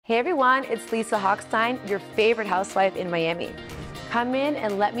Hey everyone, it's Lisa Hochstein, your favorite housewife in Miami. Come in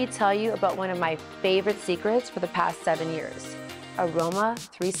and let me tell you about one of my favorite secrets for the past 7 years,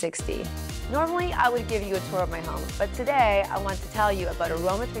 AROMA360. Normally, I would give you a tour of my home, but today I want to tell you about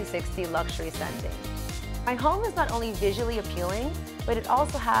AROMA360 luxury scenting. My home is not only visually appealing, but it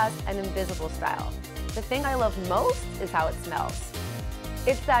also has an invisible style. The thing I love most is how it smells.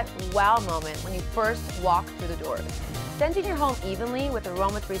 It's that wow moment when you first walk through the doors. Scenting your home evenly with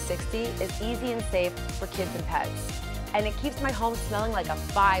AROMA360 is easy and safe for kids and pets. And it keeps my home smelling like a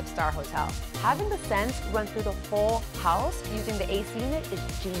 5-star hotel. Having the scents run through the whole house using the AC unit is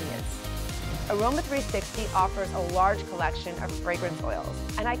genius. AROMA360 offers a large collection of fragrance oils,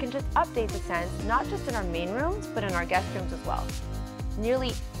 and I can just update the scents not just in our main rooms, but in our guest rooms as well.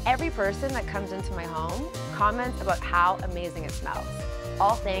 Nearly every person that comes into my home comments about how amazing it smells,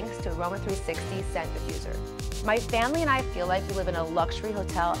 all thanks to AROMA360 scent diffuser. My family and I feel like we live in a luxury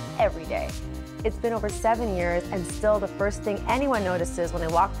hotel every day. It's been over 7 years, and still the first thing anyone notices when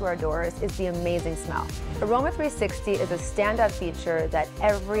they walk through our doors is the amazing smell. AROMA360 is a standout feature that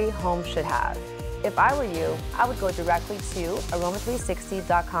every home should have. If I were you, I would go directly to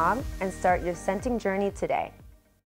aroma360.com and start your scenting journey today.